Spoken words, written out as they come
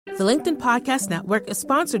The LinkedIn Podcast Network is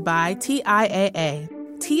sponsored by TIAA.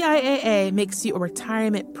 TIAA makes you a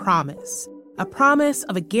retirement promise, a promise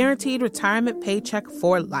of a guaranteed retirement paycheck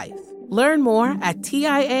for life. Learn more at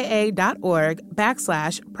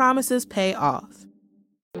TIAA.org/promises pay off.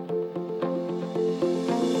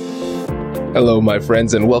 Hello, my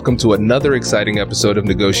friends, and welcome to another exciting episode of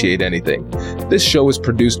Negotiate Anything. This show is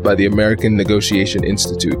produced by the American Negotiation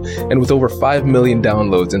Institute, and with over 5 million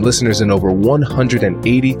downloads and listeners in over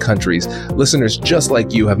 180 countries, listeners just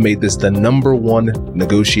like you have made this the #1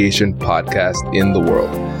 negotiation podcast in the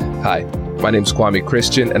world. Hi, my name is Kwame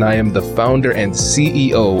Christian, and I am the founder and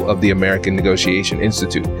CEO of the American Negotiation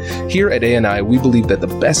Institute. Here at ANI, we believe that the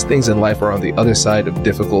best things in life are on the other side of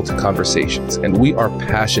difficult conversations, and we are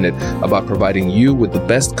passionate about providing you with the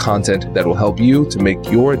best content that will help you to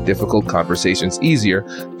make your difficult conversations easier,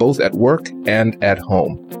 both at work and at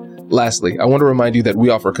home. Lastly, I want to remind you that we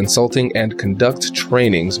offer consulting and conduct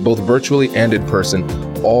trainings, both virtually and in person,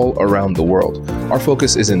 all around the world. Our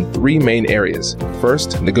focus is in 3 main areas.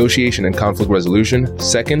 First, negotiation and conflict resolution.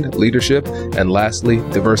 Second, leadership. And lastly,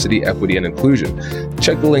 diversity, equity, and inclusion.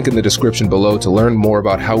 Check the link in the description below to learn more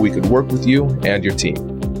about how we could work with you and your team.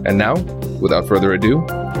 And now, without further ado,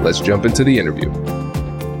 let's jump into the interview.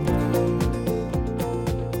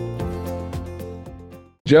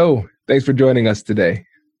 Joe, thanks for joining us today.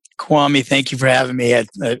 Kwame, thank you for having me. I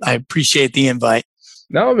appreciate the invite.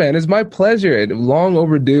 No, man, it's my pleasure. Long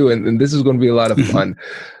overdue, and this is going to be a lot of fun.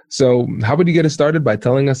 So how about you get us started by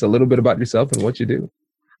telling us a little bit about yourself and what you do?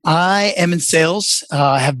 I am in sales.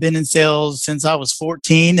 I have been in sales since I was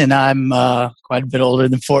 14, and I'm quite a bit older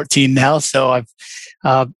than 14 now. So I've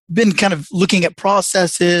been kind of looking at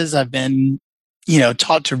processes. I've been,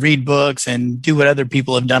 taught to read books and do what other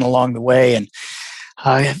people have done along the way. And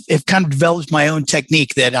I've kind of developed my own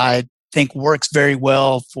technique that I think works very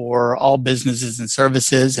well for all businesses and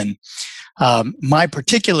services. And my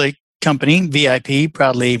particular company, VIP,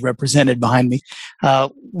 proudly represented behind me,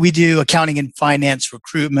 we do accounting and finance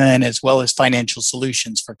recruitment as well as financial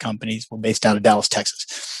solutions for companies. We're based out of Dallas,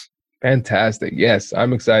 Texas. Fantastic. Yes,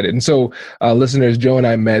 I'm excited. And so listeners, Joe and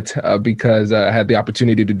I met because I had the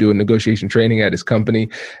opportunity to do a negotiation training at his company.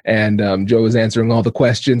 And Joe was answering all the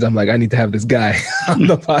questions. I'm like, I need to have this guy on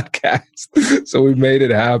the podcast. So we made it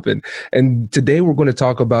happen. And today we're going to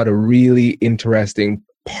talk about a really interesting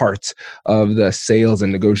part of the sales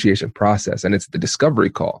and negotiation process, and it's the discovery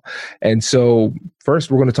call. And so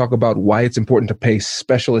first, we're going to talk about why it's important to pay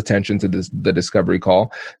special attention to the discovery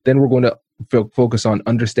call. Then we're going to focus on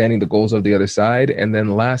understanding the goals of the other side. And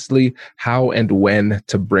then lastly, how and when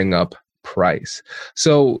to bring up price.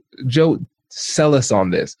 So Joe, sell us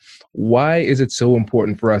on this. Why is it so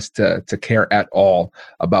important for us to care at all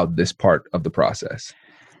about this part of the process?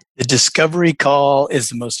 The discovery call is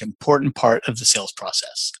the most important part of the sales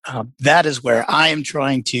process. That is where I am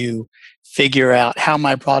trying to figure out how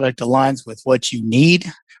my product aligns with what you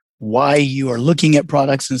need, why you are looking at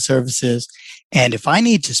products and services, and if I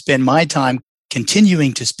need to spend my time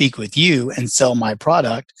continuing to speak with you and sell my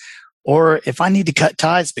product, or if I need to cut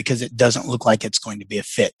ties because it doesn't look like it's going to be a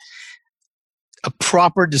fit. A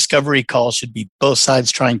proper discovery call should be both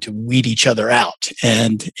sides trying to weed each other out.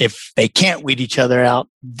 And if they can't weed each other out,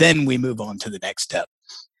 then we move on to the next step.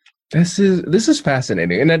 This is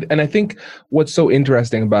fascinating. And I think what's so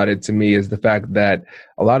interesting about it to me is the fact that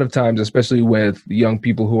a lot of times, especially with young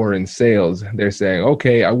people who are in sales, they're saying,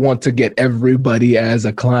 okay, I want to get everybody as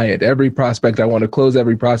a client, every prospect, I want to close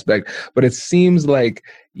every prospect. But it seems like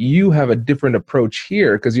you have a different approach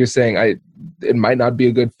here because you're saying it might not be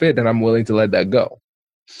a good fit and I'm willing to let that go.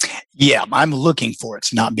 Yeah, I'm looking for it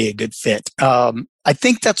to not be a good fit. I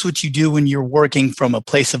think that's what you do when you're working from a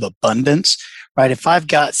place of abundance, right? If I've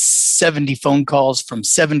got 70 phone calls from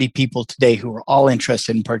 70 people today who are all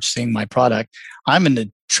interested in purchasing my product, I'm going to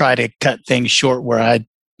try to cut things short where I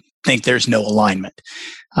think there's no alignment.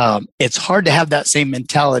 It's hard to have that same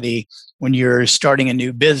mentality when you're starting a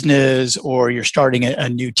new business or you're starting a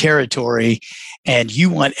new territory and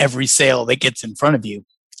you want every sale that gets in front of you.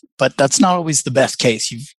 But that's not always the best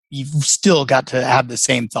case. You've still got to have the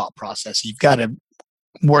same thought process. You've got to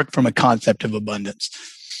work from a concept of abundance.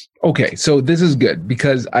 Okay, so this is good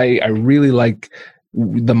because I really like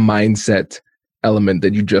the mindset element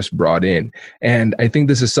that you just brought in. And I think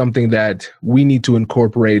this is something that we need to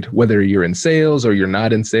incorporate, whether you're in sales or you're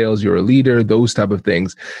not in sales, you're a leader, those type of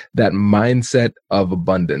things, that mindset of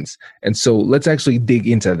abundance. And so let's actually dig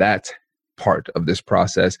into that part of this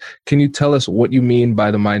process. Can you tell us what you mean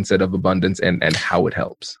by the mindset of abundance and how it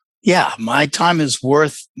helps? Yeah, my time is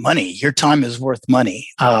worth money. Your time is worth money.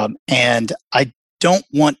 And I don't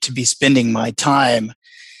want to be spending my time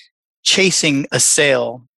chasing a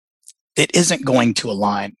sale it isn't going to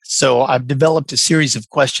align. So I've developed a series of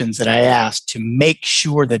questions that I ask to make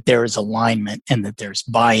sure that there is alignment and that there's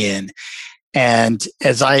buy-in. And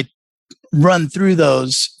as I run through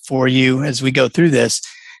those for you as we go through this,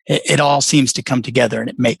 it all seems to come together and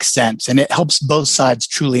it makes sense. And it helps both sides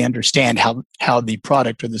truly understand how the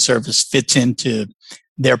product or the service fits into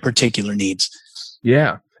their particular needs.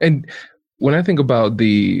 Yeah. And when I think about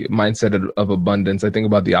the mindset of abundance, I think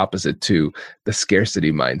about the opposite too, the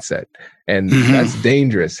scarcity mindset. And that's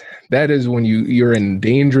dangerous. That is when you're in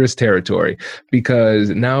dangerous territory, because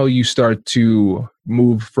now you start to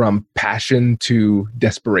move from passion to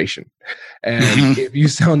desperation. And if you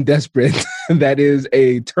sound desperate, that is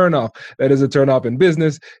a turnoff. That is a turnoff in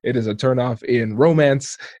business. It is a turnoff in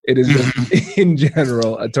romance. It is just in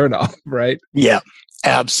general a turnoff, right? Yeah.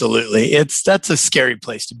 Absolutely. That's a scary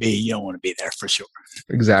place to be. You don't want to be there for sure.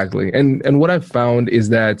 Exactly. And what I've found is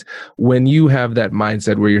that when you have that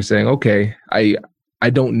mindset where you're saying, okay, I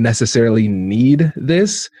don't necessarily need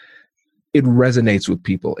this, it resonates with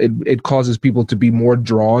people. It causes people to be more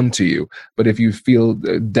drawn to you. But if you feel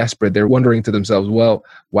desperate, they're wondering to themselves, well,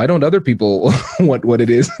 why don't other people want what it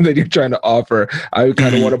is that you're trying to offer? I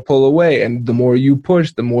kind of want to pull away. And the more you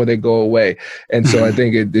push, the more they go away. And so I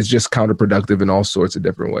think it's just counterproductive in all sorts of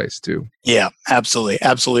different ways too. Yeah, absolutely.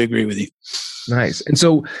 Absolutely agree with you. Nice. And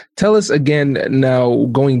so tell us again, now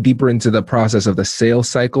going deeper into the process of the sales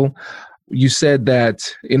cycle, you said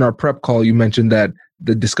that in our prep call, you mentioned that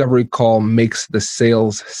the discovery call makes the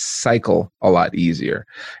sales cycle a lot easier.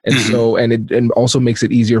 And so, and it also makes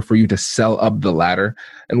it easier for you to sell up the ladder.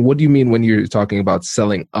 And what do you mean when you're talking about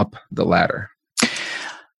selling up the ladder?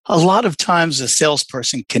 A lot of times a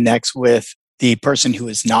salesperson connects with the person who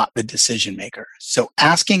is not the decision maker. So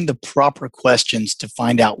asking the proper questions to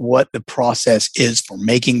find out what the process is for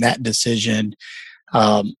making that decision,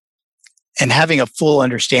 and having a full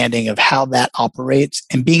understanding of how that operates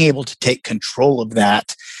and being able to take control of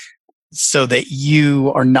that so that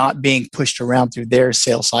you are not being pushed around through their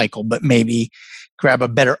sales cycle, but maybe grab a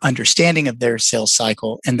better understanding of their sales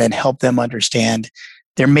cycle and then help them understand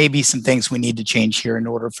there may be some things we need to change here in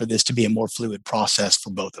order for this to be a more fluid process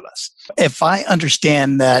for both of us. If I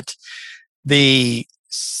understand that the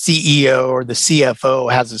CEO or the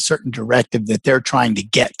CFO has a certain directive that they're trying to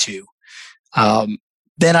get to,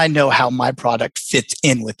 then I know how my product fits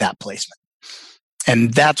in with that placement.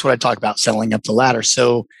 And that's what I talk about selling up the ladder,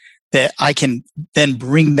 so that I can then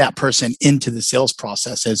bring that person into the sales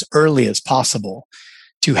process as early as possible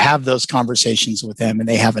to have those conversations with them and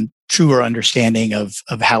they have a truer understanding of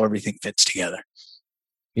how everything fits together.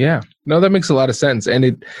 Yeah, no, that makes a lot of sense.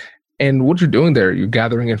 And what you're doing there, you're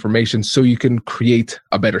gathering information so you can create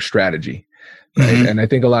a better strategy. Right. And I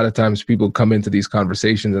think a lot of times people come into these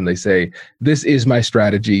conversations and they say, this is my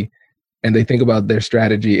strategy. And they think about their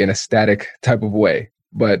strategy in a static type of way.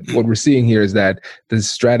 But what we're seeing here is that the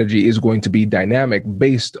strategy is going to be dynamic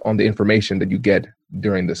based on the information that you get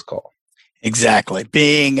during this call. Exactly.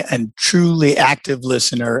 Being a truly active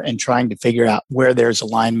listener and trying to figure out where there's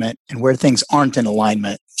alignment and where things aren't in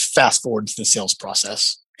alignment fast forwards the sales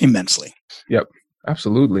process immensely. Yep,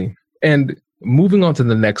 absolutely. And moving on to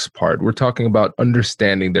the next part, we're talking about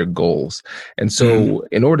understanding their goals. And so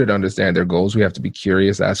in order to understand their goals, we have to be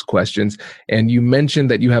curious, ask questions. And you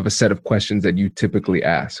mentioned that you have a set of questions that you typically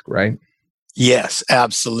ask, right? Yes,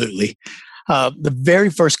 absolutely. The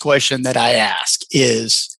very first question that I ask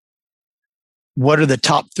is, what are the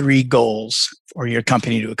top 3 goals for your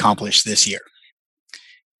company to accomplish this year?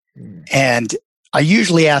 And I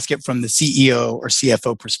usually ask it from the CEO or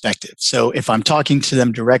CFO perspective. So if I'm talking to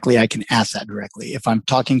them directly, I can ask that directly. If I'm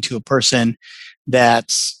talking to a person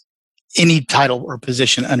that's any title or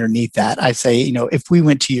position underneath that, I say, if we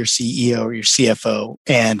went to your CEO or your CFO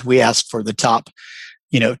and we asked for the top,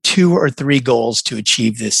 2 or 3 goals to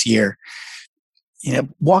achieve this year,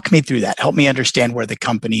 walk me through that. Help me understand where the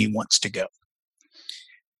company wants to go.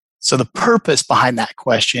 So the purpose behind that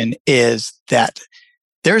question is that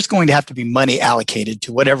there's going to have to be money allocated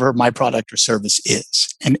to whatever my product or service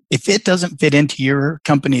is. And if it doesn't fit into your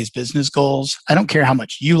company's business goals, I don't care how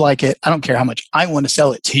much you like it. I don't care how much I want to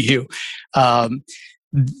sell it to you.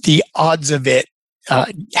 The odds of it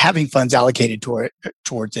having funds allocated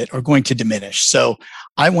towards it are going to diminish. So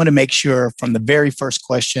I want to make sure from the very first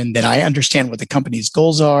question that I understand what the company's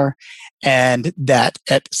goals are, and that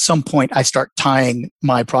at some point I start tying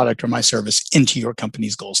my product or my service into your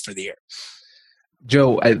company's goals for the year.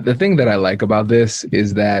 Joe, the thing that I like about this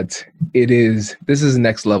is that this is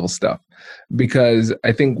next level stuff, because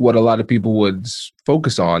I think what a lot of people would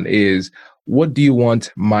focus on is, what do you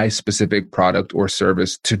want my specific product or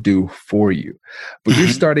service to do for you? But you're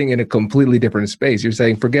starting in a completely different space. You're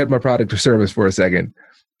saying, forget my product or service for a second,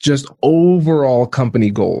 just overall company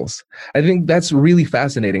goals. I think that's really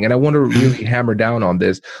fascinating. And I want to really hammer down on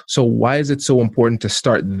this. So why is it so important to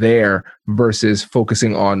start there versus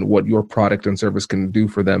focusing on what your product and service can do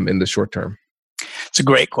for them in the short term? It's a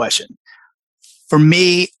great question. For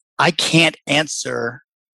me, I can't answer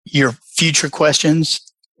your future questions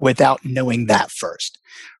without knowing that first,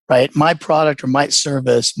 right? My product or my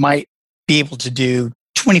service might be able to do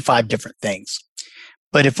 25 different things.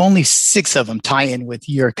 But if only 6 of them tie in with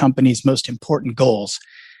your company's most important goals,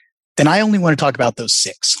 then I only want to talk about those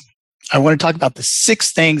 6. I want to talk about the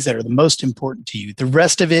 6 things that are the most important to you. The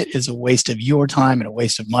rest of it is a waste of your time and a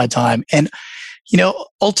waste of my time. And,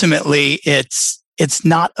 ultimately, it's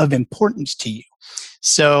not of importance to you.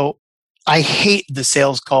 So I hate the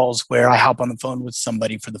sales calls where I hop on the phone with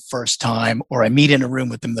somebody for the first time, or I meet in a room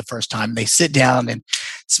with them the first time. They sit down and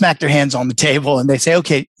smack their hands on the table and they say,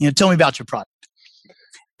 okay, tell me about your product.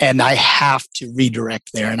 And I have to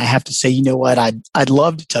redirect there. And I have to say, you know what, I'd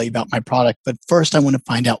love to tell you about my product, but first I want to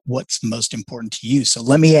find out what's most important to you. So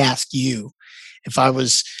let me ask you, if I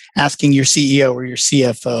was asking your CEO or your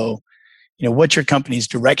CFO, what your company's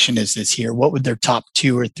direction is this year, what would their top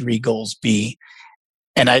 2 or 3 goals be?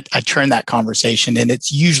 And I turn that conversation, and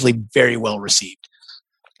it's usually very well received.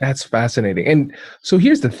 That's fascinating. And so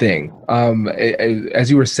here's the thing.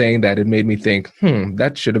 As you were saying that, it made me think,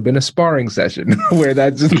 that should have been a sparring session where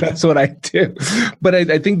that's what I do. But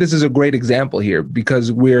I think this is a great example here,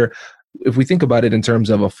 because if we think about it in terms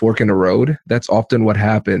of a fork in the road, that's often what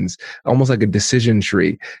happens, almost like a decision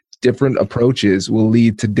tree. Different approaches will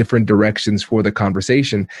lead to different directions for the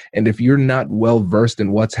conversation. And if you're not well versed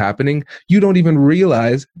in what's happening, you don't even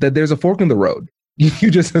realize that there's a fork in the road.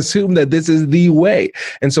 You just assume that this is the way.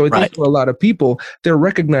 And so I think for a lot of people, they're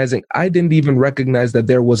recognizing, I didn't even recognize that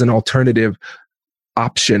there was an alternative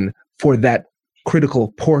option for that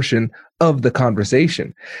critical portion of the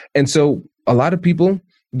conversation. And so a lot of people,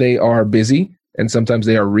 they are busy. And sometimes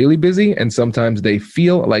they are really busy, and sometimes they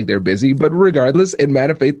feel like they're busy. But regardless, it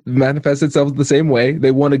manifests itself the same way.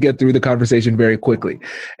 They want to get through the conversation very quickly.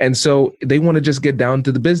 And so they want to just get down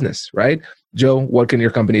to the business, right? Joe, what can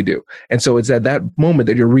your company do? And so it's at that moment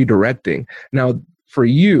that you're redirecting. Now, for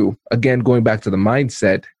you, again, going back to the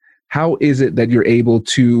mindset, how is it that you're able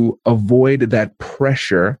to avoid that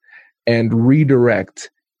pressure and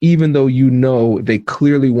redirect, even though they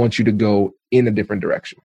clearly want you to go in a different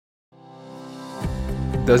direction?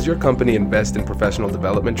 Does your company invest in professional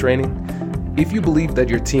development training? If you believe that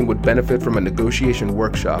your team would benefit from a negotiation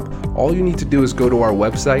workshop, all you need to do is go to our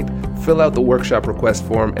website, fill out the workshop request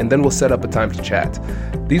form, and then we'll set up a time to chat.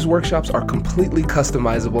 These workshops are completely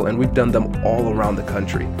customizable, and we've done them all around the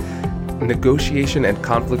country. Negotiation and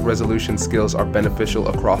conflict resolution skills are beneficial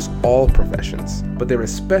across all professions, but they're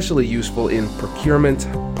especially useful in procurement,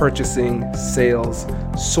 purchasing, sales,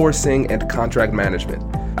 sourcing, and contract management.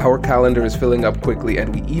 Our calendar is filling up quickly,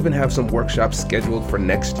 and we even have some workshops scheduled for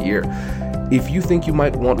next year. If you think you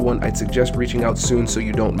might want one, I'd suggest reaching out soon so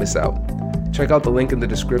you don't miss out. Check out the link in the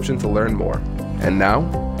description to learn more. And now,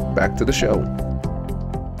 back to the show.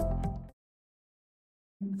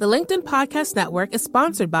 The LinkedIn Podcast Network is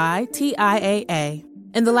sponsored by TIAA.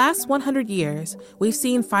 In the last 100 years, we've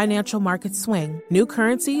seen financial markets swing, new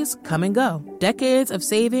currencies come and go, decades of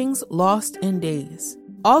savings lost in days,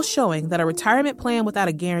 all showing that a retirement plan without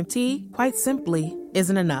a guarantee, quite simply,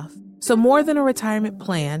 isn't enough. So more than a retirement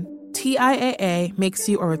plan, TIAA makes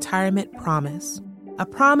you a retirement promise. A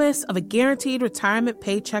promise of a guaranteed retirement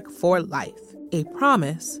paycheck for life. A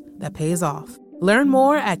promise that pays off. Learn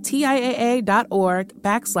more at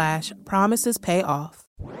TIAA.org/promisespayoff.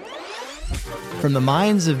 From the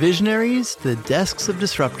minds of visionaries to the desks of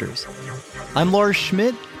disruptors, I'm Lars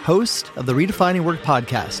Schmidt, host of the Redefining Work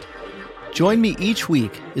podcast. Join me each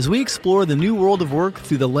week as we explore the new world of work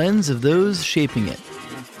through the lens of those shaping it.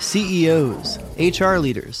 CEOs, HR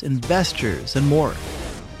leaders, investors, and more.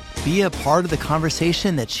 Be a part of the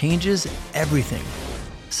conversation that changes everything.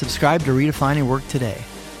 Subscribe to Redefining Work today.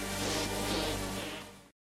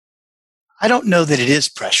 I don't know that it is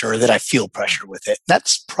pressure or that I feel pressure with it.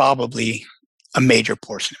 That's probably a major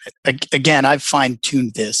portion of it. Again, I've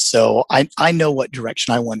fine-tuned this, so I know what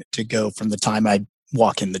direction I want it to go from the time I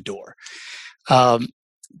walk in the door.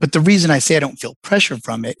 But the reason I say I don't feel pressure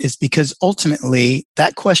from it is because ultimately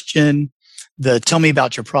that question, the tell me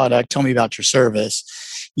about your product, tell me about your service,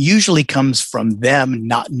 usually comes from them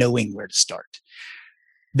not knowing where to start.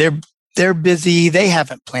 They're busy. They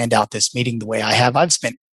haven't planned out this meeting the way I have. I've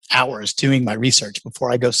spent hours doing my research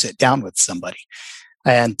before I go sit down with somebody.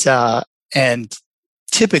 And And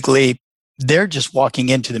typically, they're just walking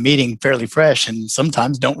into the meeting fairly fresh and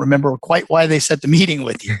sometimes don't remember quite why they set the meeting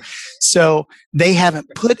with you. So they haven't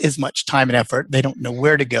put as much time and effort. They don't know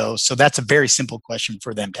where to go. So that's a very simple question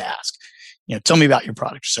for them to ask. Tell me about your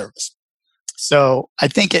product or service. So I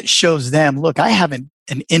think it shows them, look, I have an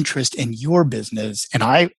interest in your business, and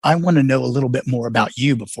I want to know a little bit more about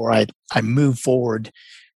you before I move forward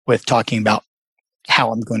with talking about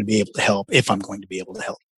how I'm going to be able to help, if I'm going to be able to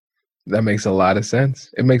help. That makes a lot of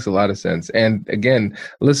sense. It makes a lot of sense. And again,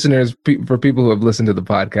 listeners, for people who have listened to the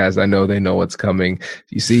podcast, I know they know what's coming.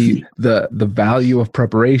 You see the value of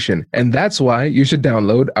preparation. And that's why you should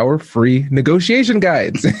download our free negotiation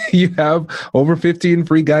guides. You have over 15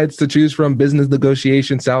 free guides to choose from: business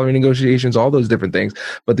negotiation, salary negotiations, all those different things.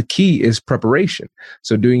 But the key is preparation.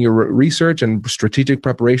 So doing your research and strategic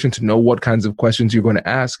preparation to know what kinds of questions you're going to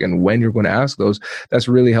ask and when you're going to ask those, that's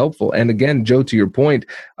really helpful. And again, Joe, to your point,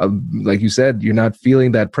 like you said, you're not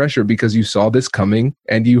feeling that pressure because you saw this coming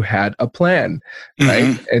and you had a plan, right?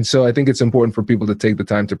 Mm-hmm. And so I think it's important for people to take the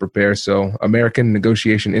time to prepare. So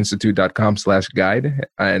AmericanNegotiationInstitute.com/guide,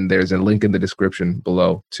 and there's a link in the description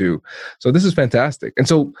below too. So this is fantastic. And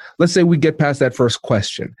so let's say we get past that first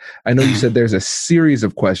question. I know you said there's a series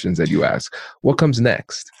of questions that you ask. What comes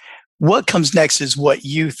next? What comes next is what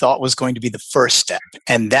you thought was going to be the first step.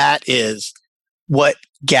 And that is, what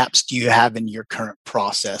gaps do you have in your current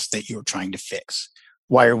process that you're trying to fix?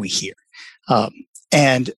 Why are we here?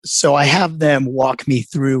 And so I have them walk me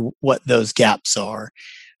through what those gaps are.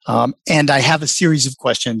 And I have a series of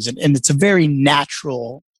questions, and it's a very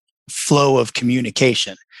natural flow of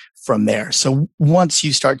communication from there. So once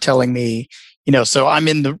you start telling me, so I'm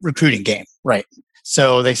in the recruiting game, right?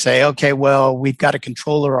 So they say, okay, well, we've got a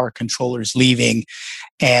controller, our controller's leaving,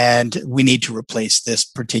 and we need to replace this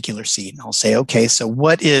particular seat. And I'll say, okay, so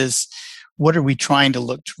what are we trying to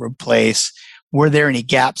look to replace? Were there any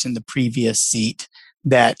gaps in the previous seat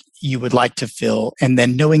that you would like to fill? And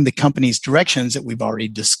then knowing the company's directions that we've already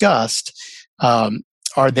discussed,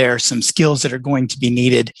 are there some skills that are going to be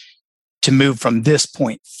needed to move from this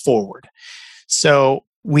point forward? So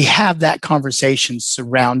we have that conversation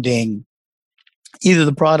surrounding either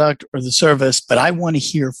the product or the service, but I want to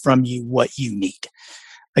hear from you what you need.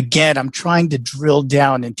 Again, I'm trying to drill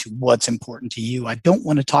down into what's important to you. I don't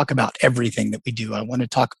want to talk about everything that we do. I want to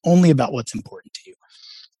talk only about what's important to you.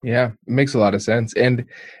 Yeah, it makes a lot of sense. And,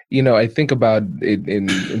 I think about it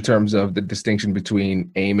in terms of the distinction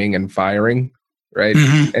between aiming and firing, right?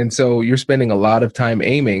 Mm-hmm. And so you're spending a lot of time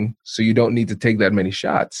aiming, so you don't need to take that many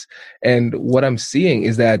shots. And what I'm seeing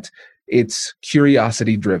is that it's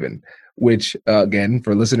curiosity driven, which, again,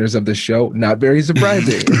 for listeners of the show, not very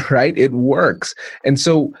surprising, right? It works. And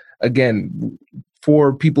so, again,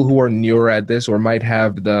 for people who are newer at this or might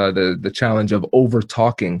have the challenge of over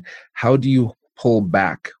talking, how do you pull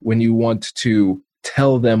back when you want to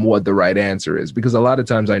tell them what the right answer is? Because a lot of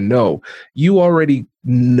times I know you already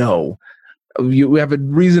know. You have a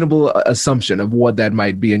reasonable assumption of what that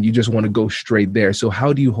might be, and you just want to go straight there. So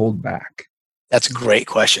how do you hold back? That's a great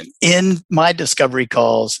question. In my discovery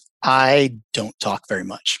calls, I don't talk very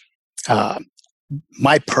much.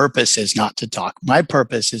 My purpose is not to talk. My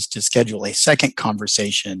purpose is to schedule a second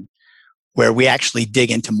conversation where we actually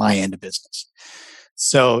dig into my end of business.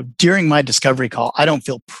 So during my discovery call, I don't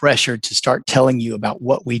feel pressured to start telling you about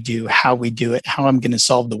what we do, how we do it, how I'm going to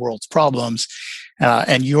solve the world's problems,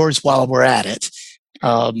 and yours while we're at it.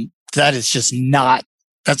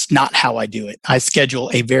 That's not how I do it. I schedule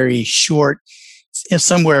a very short,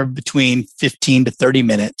 somewhere between 15 to 30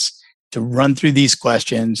 minutes to run through these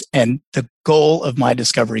questions. And the goal of my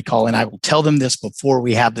discovery call, and I will tell them this before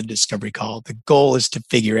we have the discovery call, the goal is to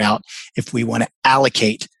figure out if we want to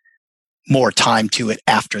allocate more time to it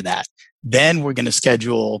after that. Then we're going to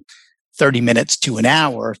schedule 30 minutes to an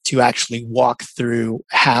hour to actually walk through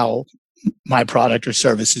how my product or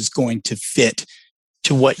service is going to fit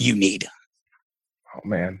to what you need. Oh,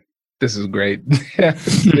 man. This is great.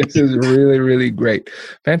 This is really, really great.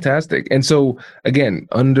 Fantastic. And so again,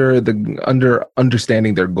 under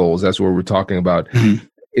understanding their goals, that's what we're talking about. Mm-hmm.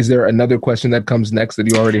 Is there another question that comes next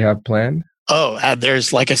that you already have planned? Oh,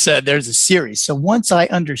 like I said, there's a series. So once I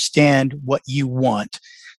understand what you want,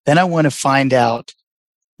 then I want to find out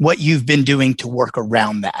what you've been doing to work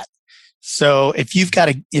around that. So if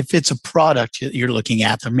it's a product you're looking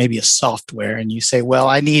at, or maybe a software, and you say,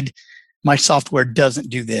 well, my software doesn't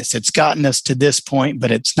do this. It's gotten us to this point,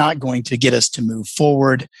 but it's not going to get us to move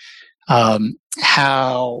forward. I'm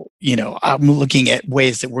looking at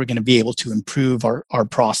ways that we're going to be able to improve our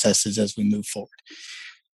processes as we move forward.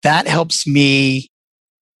 That helps me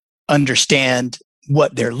understand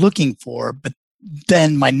what they're looking for, but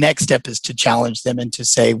then my next step is to challenge them and to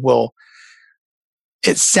say, well,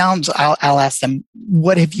 I'll ask them,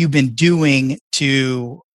 what have you been doing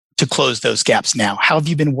to close those gaps now? How have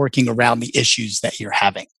you been working around the issues that you're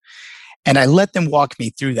having? And I let them walk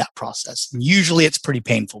me through that process. And usually it's pretty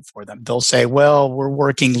painful for them. They'll say, well, we're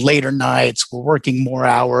working later nights, we're working more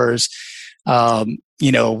hours,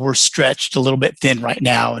 we're stretched a little bit thin right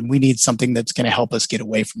now, and we need something that's going to help us get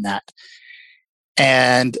away from that.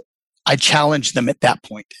 And I challenge them at that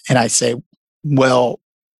point. And I say, well,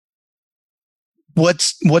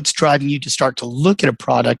 what's driving you to start to look at a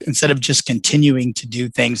product instead of just continuing to do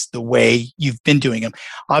things the way you've been doing them?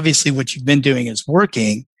 Obviously, what you've been doing is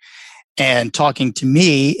working, and talking to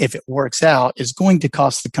me, if it works out, is going to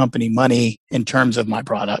cost the company money in terms of my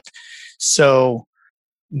product. So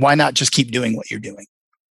why not just keep doing what you're doing?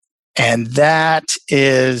 And that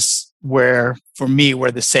is where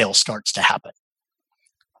the sale starts to happen.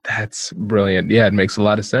 That's brilliant. Yeah, it makes a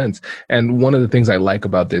lot of sense. And one of the things I like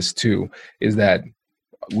about this too is that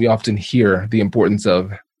we often hear the importance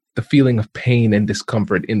of the feeling of pain and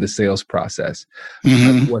discomfort in the sales process.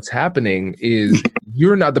 Mm-hmm. What's happening is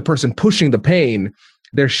you're not the person pushing the pain,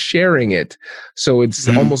 they're sharing it. So it's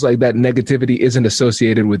almost like that negativity isn't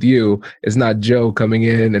associated with you. It's not Joe coming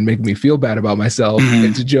in and making me feel bad about myself.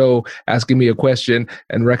 It's Joe asking me a question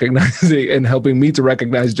and recognizing and helping me to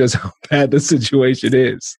recognize just how bad the situation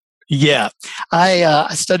is. Yeah. I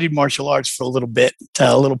studied martial arts for a little bit,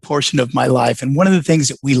 a little portion of my life. And one of the things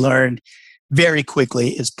that we learned very quickly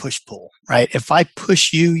is push-pull, right? If I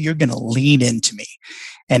push you, you're going to lean into me.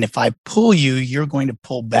 And if I pull you, you're going to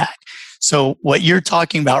pull back. So what you're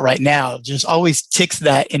talking about right now just always ticks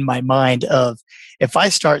that in my mind of, if I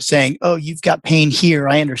start saying, oh, you've got pain here,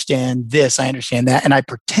 I understand this, I understand that, and I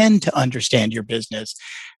pretend to understand your business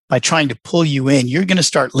by trying to pull you in, you're going to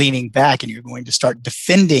start leaning back and you're going to start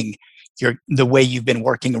defending the way you've been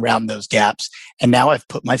working around those gaps. And now I've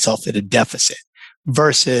put myself at a deficit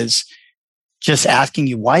versus just asking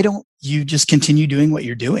you, why don't you just continue doing what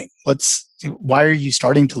you're doing? Why are you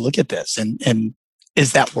starting to look at this? And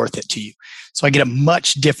is that worth it to you? So I get a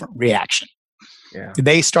much different reaction. Yeah.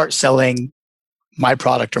 They start selling my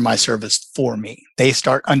product or my service for me. They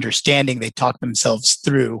start understanding, they talk themselves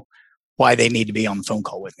through why they need to be on the phone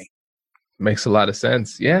call with me. Makes a lot of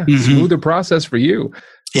sense. Yeah. Smoother process for you.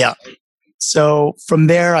 Yeah. So from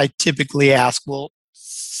there, I typically ask, well,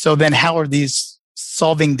 so then how are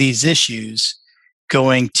solving these issues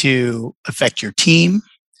going to affect your team?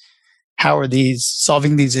 How are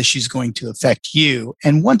solving these issues going to affect you?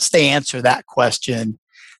 And once they answer that question,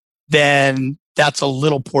 then that's a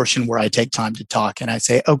little portion where I take time to talk and I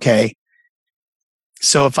say, okay,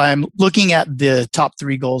 so if I'm looking at the top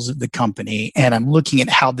 3 goals of the company and I'm looking at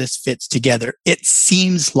how this fits together, it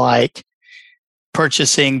seems like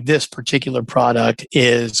purchasing this particular product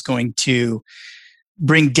is going to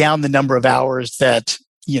bring down the number of hours that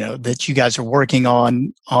you guys are working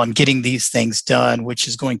on getting these things done, which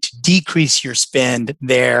is going to decrease your spend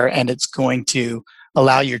there, and it's going to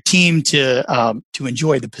allow your team to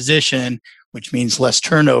enjoy the position, which means less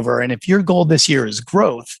turnover. And if your goal this year is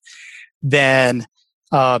growth, then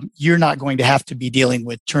you're not going to have to be dealing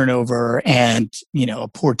with turnover and a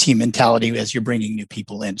poor team mentality as you're bringing new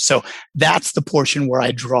people in. So that's the portion where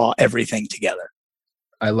I draw everything together.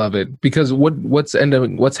 I love it, because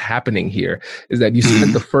what's happening here is that you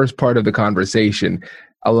spent the first part of the conversation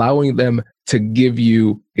allowing them to give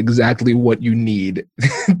you exactly what you need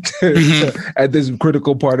at this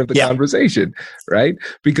critical part of the conversation, right?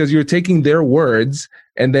 Because you're taking their words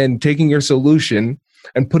and then taking your solution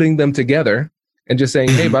and putting them together and just saying,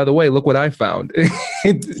 hey, by the way, look what I found.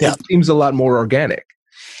 It seems a lot more organic.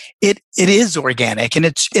 It is organic and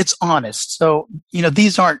it's honest. So,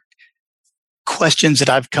 these aren't questions that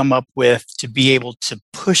I've come up with to be able to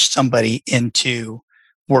push somebody into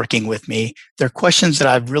working with me. They're questions that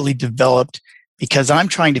I've really developed because I'm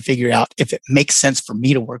trying to figure out if it makes sense for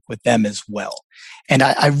me to work with them as well. And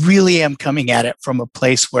I really am coming at it from a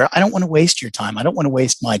place where I don't want to waste your time. I don't want to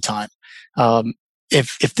waste my time.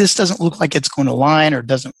 If this doesn't look like it's going to align or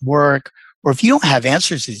doesn't work, or if you don't have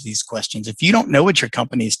answers to these questions, if you don't know what your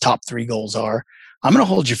company's top 3 goals are, I'm going to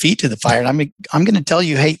hold your feet to the fire. And I'm going to tell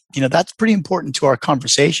you, hey, that's pretty important to our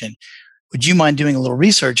conversation. Would you mind doing a little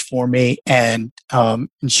research for me and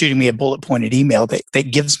shooting me a bullet pointed email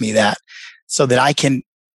that gives me that so that I can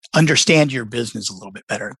understand your business a little bit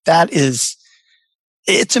better?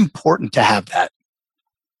 It's important to have that.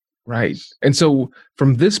 Right. And so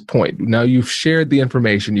from this point, now you've shared the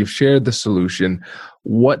information, you've shared the solution.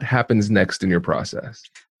 What happens next in your process?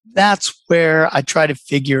 That's where I try to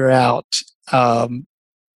figure out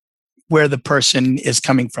where the person is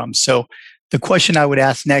coming from. So the question I would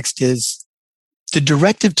ask next is the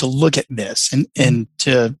directive to look at this and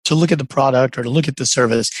to look at the product or to look at the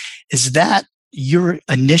service. Is that your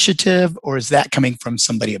initiative or is that coming from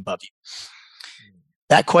somebody above you?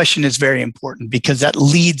 That question is very important because that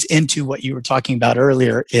leads into what you were talking about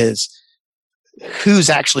earlier is who's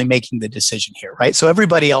actually making the decision here, right? So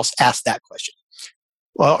everybody else asked that question.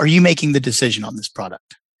 Well, are you making the decision on this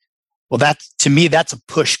product? Well, to me, that's a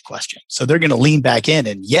push question. So they're going to lean back in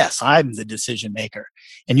and yes, I'm the decision maker.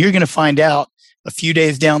 And you're going to find out a few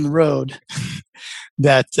days down the road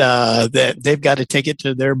that they've got to take it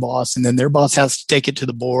to their boss, and then their boss has to take it to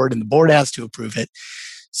the board, and the board has to approve it.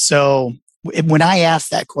 So when I ask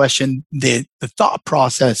that question, the thought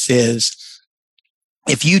process is,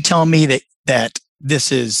 if you tell me that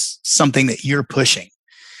this is something that you're pushing,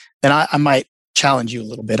 then I might challenge you a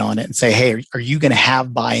little bit on it and say, hey, are you going to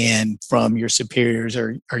have buy-in from your superiors,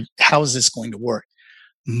 or how is this going to work?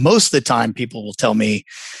 Most of the time, people will tell me,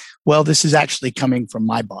 well, this is actually coming from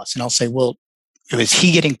my boss. And I'll say, well, is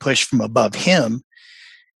he getting pushed from above him?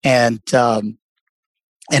 And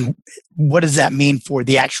what does that mean for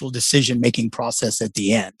the actual decision-making process at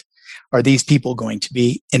the end? Are these people going to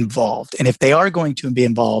be involved? And if they are going to be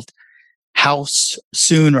involved, how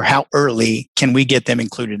soon or how early can we get them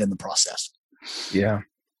included in the process? Yeah.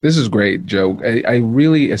 This is great, Joe. I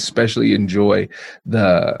really especially enjoy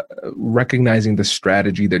the recognizing the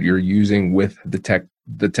strategy that you're using with the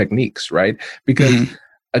techniques, right? Because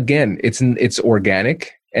again, it's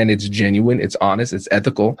organic and it's genuine, it's honest, it's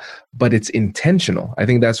ethical, but it's intentional. I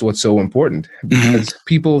think that's what's so important because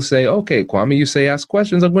people say, okay, Kwame, you say ask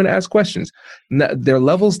questions, I'm going to ask questions. Now, there are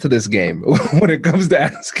levels to this game when it comes to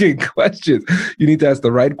asking questions. You need to ask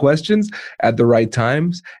the right questions at the right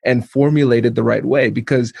times and formulate it the right way,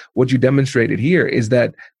 because what you demonstrated here is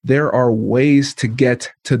that there are ways to get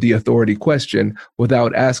to the authority question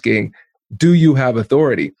without asking, do you have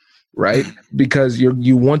authority? Right? Because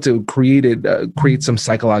you want to create some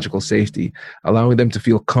psychological safety, allowing them to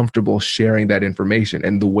feel comfortable sharing that information.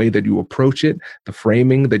 And the way that you approach it, the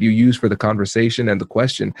framing that you use for the conversation and the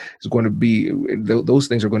question is going to be, those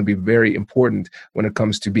things are going to be very important when it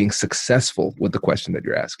comes to being successful with the question that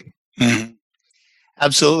you're asking. Mm-hmm.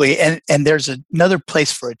 Absolutely. And there's another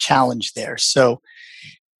place for a challenge there. So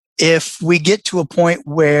if we get to a point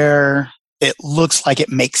where it looks like it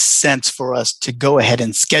makes sense for us to go ahead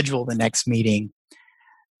and schedule the next meeting,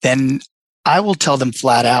 then I will tell them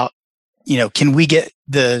flat out, can we get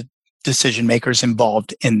the decision makers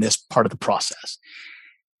involved in this part of the process?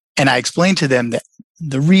 And I explain to them that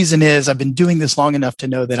the reason is I've been doing this long enough to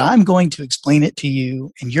know that I'm going to explain it to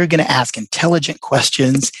you and you're going to ask intelligent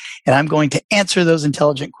questions and I'm going to answer those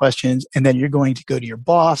intelligent questions. And then you're going to go to your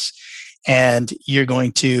boss and you're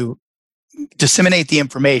going to disseminate the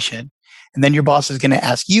information. And then your boss is going to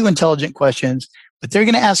ask you intelligent questions, but they're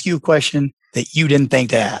going to ask you a question that you didn't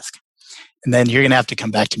think to ask. And then you're going to have to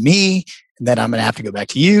come back to me, and then I'm going to have to go back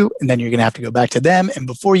to you, and then you're going to have to go back to them. And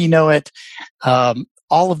before you know it,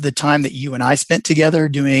 all of the time that you and I spent together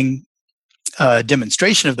doing a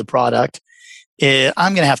demonstration of the product, I'm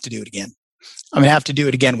going to have to do it again. I'm going to have to do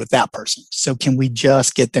it again with that person. So can we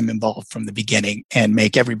just get them involved from the beginning and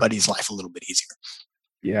make everybody's life a little bit easier?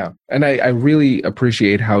 Yeah. And I really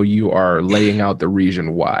appreciate how you are laying out the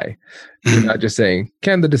reason why. You're not just saying,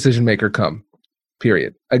 can the decision maker come?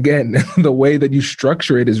 Period. Again, the way that you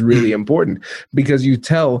structure it is really important because you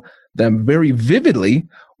tell them very vividly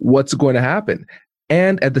what's going to happen.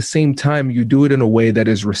 And at the same time, you do it in a way that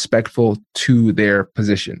is respectful to their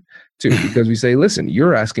position too, because we say, listen,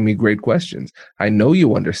 you're asking me great questions. I know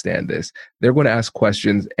you understand this. They're going to ask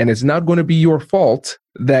questions and it's not going to be your fault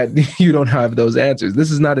that you don't have those answers. This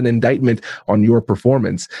is not an indictment on your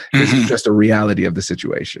performance. This is just a reality of the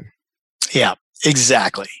situation. Yeah,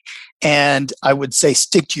 exactly. And I would say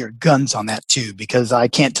stick to your guns on that too, because I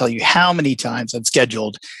can't tell you how many times I've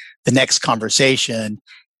scheduled the next conversation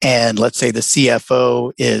and let's say the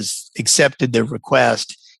CFO is accepted their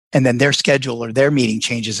request and then their schedule or their meeting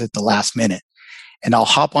changes at the last minute. And I'll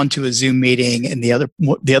hop onto a Zoom meeting and the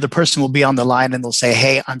other person will be on the line and they'll say,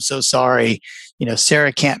 hey, I'm so sorry.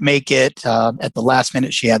 Sarah can't make it. At the last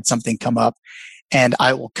minute, she had something come up. And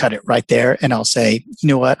I will cut it right there. And I'll say, you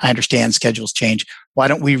know what? I understand schedules change. Why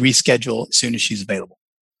don't we reschedule as soon as she's available?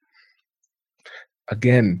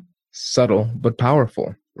 Again, subtle but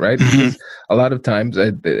powerful, right? Because a lot of times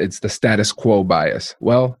it's the status quo bias.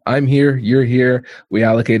 Well, I'm here, you're here. We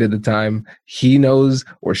allocated the time. He knows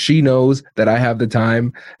or she knows that I have the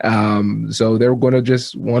time. So they're going to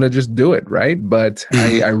just want to just do it, right? But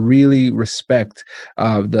I really respect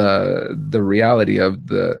the reality of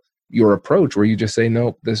your approach where you just say,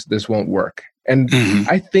 no, this won't work. And Mhm.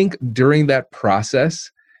 I think during that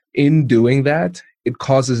process, in doing that, it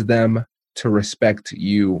causes them to respect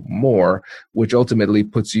you more, which ultimately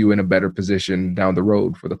puts you in a better position down the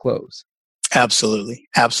road for the close. Absolutely.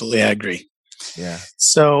 Absolutely. I agree. Yeah.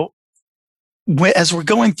 So as we're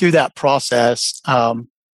going through that process,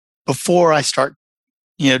 before I start,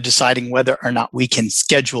 deciding whether or not we can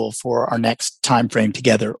schedule for our next time frame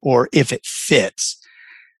together or if it fits,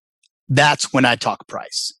 that's when I talk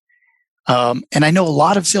price. And I know a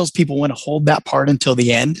lot of salespeople want to hold that part until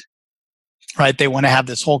the end, right? They want to have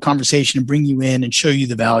this whole conversation and bring you in and show you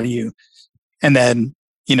the value. And then,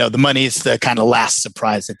 the money is the kind of last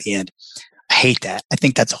surprise at the end. I hate that. I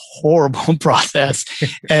think that's a horrible process.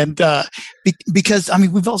 And because,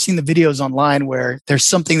 we've all seen the videos online where there's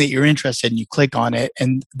something that you're interested in, you click on it,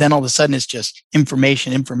 and then all of a sudden it's just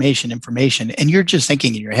information. And you're just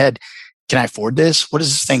thinking in your head, can I afford this? What does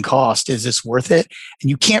this thing cost? Is this worth it? And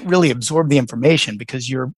you can't really absorb the information because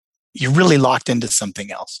you're really locked into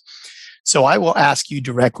something else. So I will ask you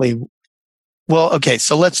directly, well, okay,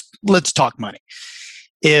 so let's talk money.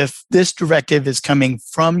 If this directive is coming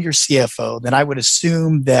from your CFO, then I would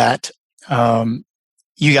assume that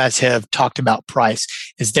you guys have talked about price.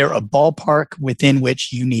 Is there a ballpark within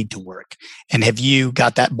which you need to work? And have you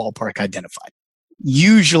got that ballpark identified?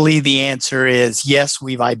 Usually the answer is yes,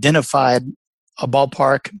 we've identified a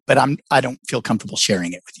ballpark, but I don't feel comfortable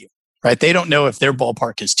sharing it with you, right? They don't know if their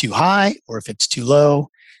ballpark is too high or if it's too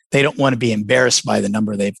low. They don't want to be embarrassed by the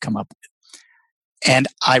number they've come up with. And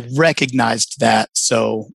I recognized that,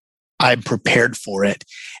 so I'm prepared for it.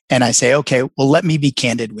 And I say, okay, well, let me be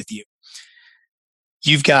candid with you.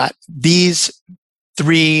 You've got these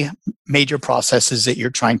 3 major processes that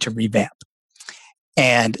you're trying to revamp.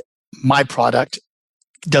 And my product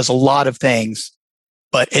does a lot of things,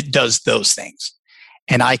 but it does those things.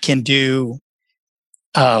 And I can do,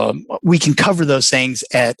 we can cover those things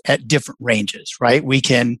at different ranges, right? We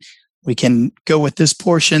can go with this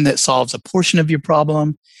portion that solves a portion of your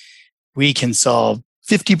problem. We can solve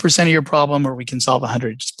 50% of your problem, or we can solve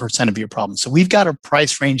 100% of your problem. So we've got a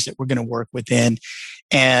price range that we're going to work within.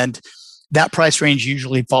 And that price range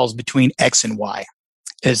usually falls between X and Y.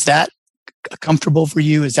 Is that comfortable for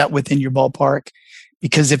you? Is that within your ballpark?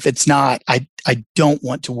 Because if it's not, I don't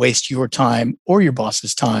want to waste your time or your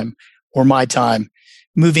boss's time or my time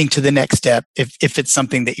moving to the next step if it's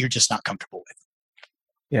something that you're just not comfortable with.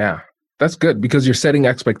 Yeah, that's good because you're setting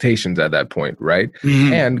expectations at that point, right?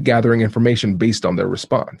 Mm-hmm. And gathering information based on their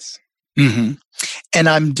response. Mm-hmm. And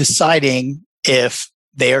I'm deciding if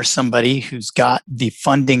they are somebody who's got the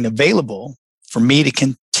funding available for me to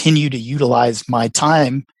continue to utilize my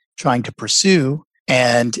time trying to pursue.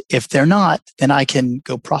 And if they're not, then I can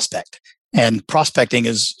go prospect. And prospecting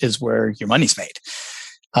is where your money's made.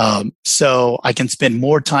 So I can spend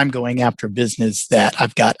more time going after business that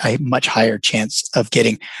I've got a much higher chance of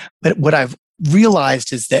getting. But what I've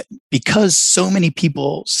realized is that because so many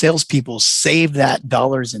salespeople save that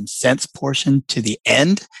dollars and cents portion to the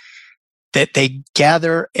end, that they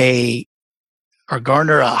garner a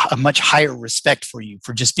much higher respect for you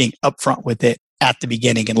for just being upfront with it at the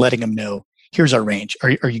beginning and letting them know, here's our range.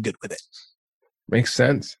 Are you good with it? Makes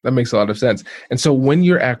sense. That makes a lot of sense. And so when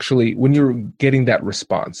you're getting that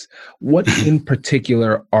response, what in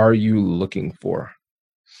particular are you looking for?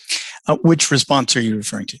 Which response are you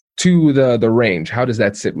referring to? To the range. How does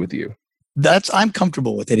that sit with you? I'm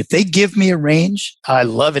comfortable with it. If they give me a range, I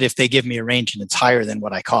love it if they give me a range and it's higher than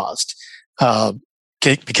what I cost.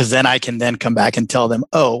 Because then I can then come back and tell them,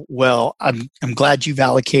 oh, well, I'm glad you've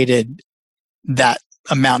allocated that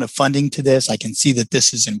amount of funding to this. I can see that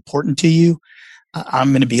this is important to you.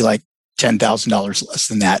 I'm going to be like $10,000 less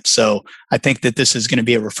than that. So I think that this is going to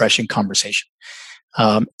be a refreshing conversation.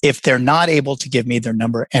 If they're not able to give me their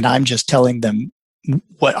number and I'm just telling them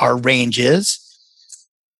what our range is,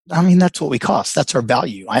 that's what we cost. That's our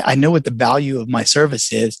value. I know what the value of my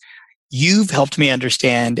service is. You've helped me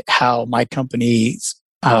understand how my company's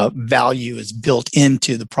value is built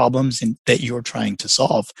into the problems that you're trying to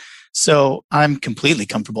solve. So I'm completely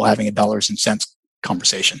comfortable having a dollars and cents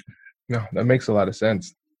conversation. No, that makes a lot of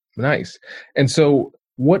sense. Nice. And so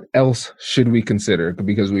what else should we consider?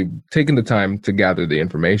 Because we've taken the time to gather the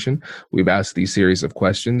information. We've asked these series of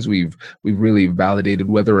questions. We've really validated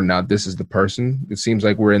whether or not this is the person. It seems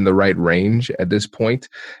like we're in the right range at this point.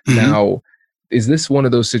 Mm-hmm. Now, is this one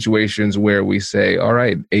of those situations where we say, all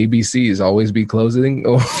right, ABCs always be closing,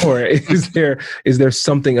 or is there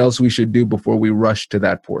something else we should do before we rush to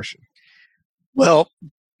that portion? Well,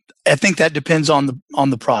 I think that depends on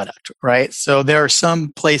the product, right? So there are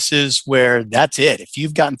some places where that's it. If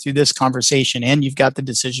you've gotten through this conversation and you've got the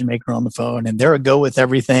decision maker on the phone and they're a go with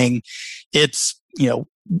everything, It's,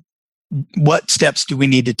 what steps do we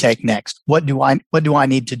need to take next? What do I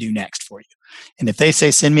need to do next for you? And if they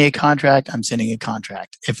say, send me a contract, I'm sending a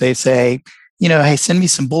contract. If they say, hey, send me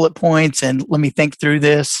some bullet points and let me think through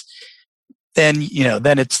this, then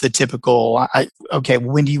it's the typical, okay,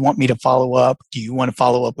 when do you want me to follow up? Do you want to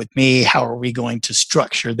follow up with me? How are we going to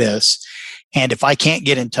structure this? And if I can't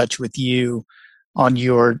get in touch with you on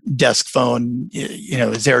your desk phone,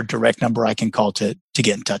 is there a direct number I can call to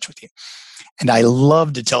get in touch with you? And I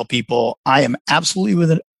love to tell people I am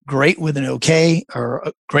absolutely great with an okay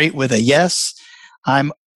or great with a yes.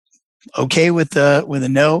 I'm okay with a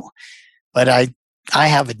no, but I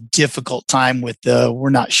have a difficult time with we're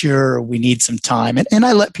not sure, we need some time. And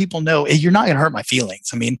I let people know, you're not going to hurt my feelings.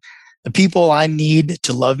 I mean, the people I need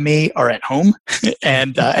to love me are at home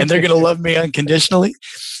and they're going to love me unconditionally.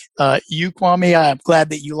 You, Kwame, I'm glad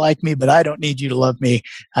that you like me, but I don't need you to love me.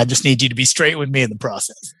 I just need you to be straight with me in the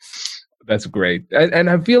process. That's great. And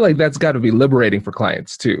I feel like that's got to be liberating for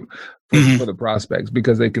clients too, for the prospects,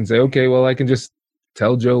 because they can say, okay, well, I can just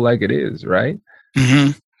tell Joe like it is, right?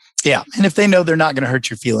 Mm-hmm. Yeah. And if they know they're not going to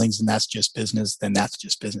hurt your feelings and that's just business, then that's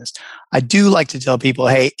just business. I do like to tell people,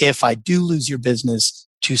 hey, if I do lose your business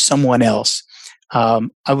to someone else, I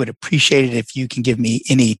would appreciate it if you can give me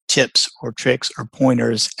any tips or tricks or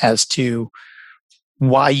pointers as to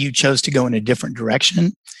why you chose to go in a different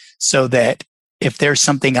direction, so that if there's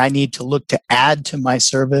something I need to look to add to my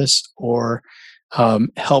service or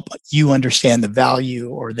help you understand the value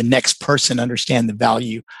or the next person understand the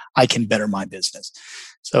value, I can better my business.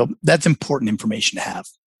 So that's important information to have.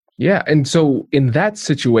 Yeah. And so in that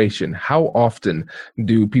situation, how often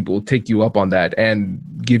do people take you up on that and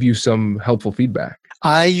give you some helpful feedback?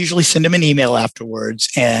 I usually send them an email afterwards,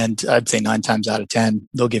 and I'd say 9 times out of 10,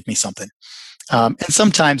 they'll give me something. And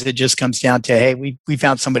sometimes it just comes down to, hey, we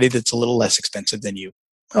found somebody that's a little less expensive than you.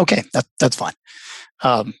 Okay, that's fine.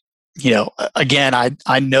 Again,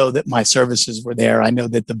 I know that my services were there. I know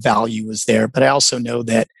that the value was there, but I also know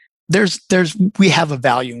that we have a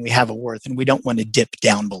value and we have a worth, and we don't want to dip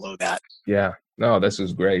down below that. Yeah. No, this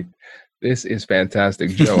is great. This is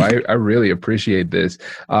fantastic, Joe. I really appreciate this.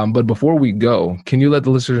 But before we go, can you let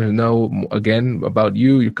the listeners know again about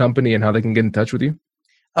you, your company, and how they can get in touch with you?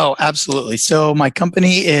 Oh, absolutely. So my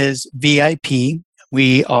company is VIP.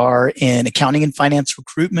 We are in accounting and finance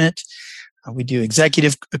recruitment. We do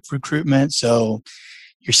executive recruitment. So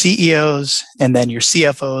your CEOs and then your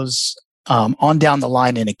CFOs on down the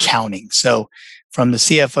line in accounting. So from the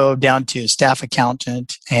CFO down to staff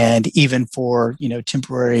accountant, and even for,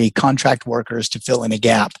 temporary contract workers to fill in a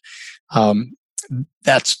gap.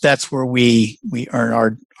 That's where we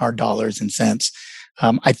earn our dollars and cents.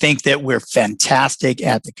 I think that we're fantastic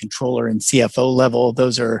at the controller and CFO level.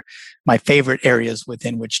 Those are my favorite areas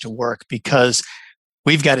within which to work, because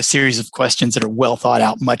we've got a series of questions that are well thought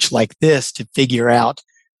out, much like this, to figure out,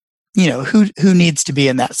 who needs to be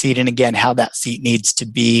in that seat, and again, how that seat needs to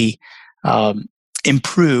be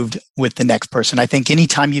improved with the next person. I think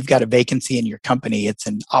anytime you've got a vacancy in your company, it's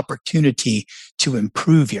an opportunity to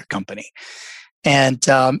improve your company. And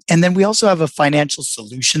then we also have a financial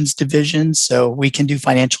solutions division. So we can do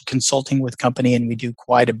financial consulting with company, and we do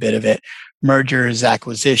quite a bit of it. Mergers,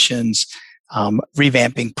 acquisitions,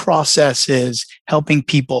 revamping processes, helping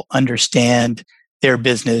people understand their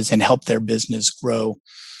business and help their business grow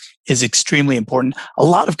is extremely important. A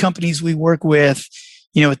lot of companies we work with,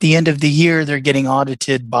 at the end of the year, they're getting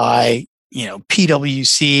audited by,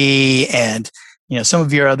 PwC and, some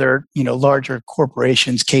of your other, larger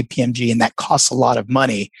corporations, KPMG, and that costs a lot of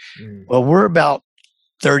money. Well, we're about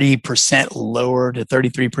 30% lower to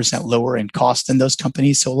 33% lower in cost than those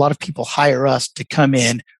companies. So a lot of people hire us to come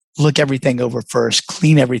in, look everything over first,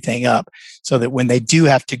 clean everything up, so that when they do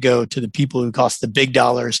have to go to the people who cost the big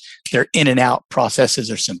dollars, their in and out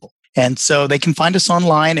processes are simple. And so they can find us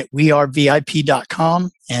online at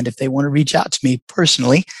wearevip.com. And if they want to reach out to me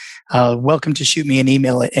personally, welcome to shoot me an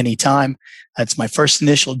email at any time. That's my first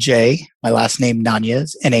initial J, my last name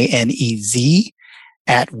Nanez, Nanez,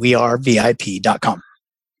 at wearevip.com.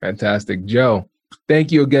 Fantastic. Joe,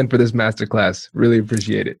 thank you again for this masterclass. Really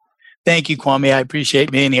appreciate it. Thank you, Kwame. I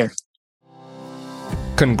appreciate being here.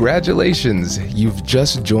 Congratulations! You've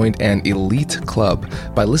just joined an elite club.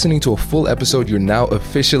 By listening to a full episode, you're now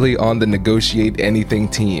officially on the Negotiate Anything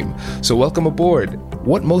team. So welcome aboard.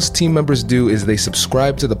 What most team members do is they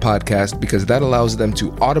subscribe to the podcast because that allows them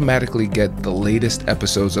to automatically get the latest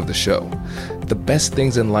episodes of the show. The best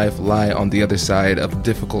things in life lie on the other side of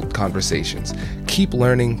difficult conversations. Keep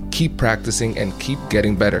learning, keep practicing, and keep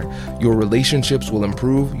getting better. Your relationships will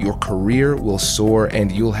improve, your career will soar,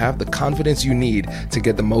 and you'll have the confidence you need to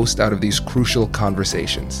get the most out of these crucial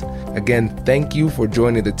conversations. Again, thank you for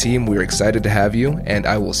joining the team. We're excited to have you, and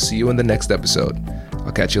I will see you in the next episode.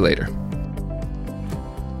 I'll catch you later.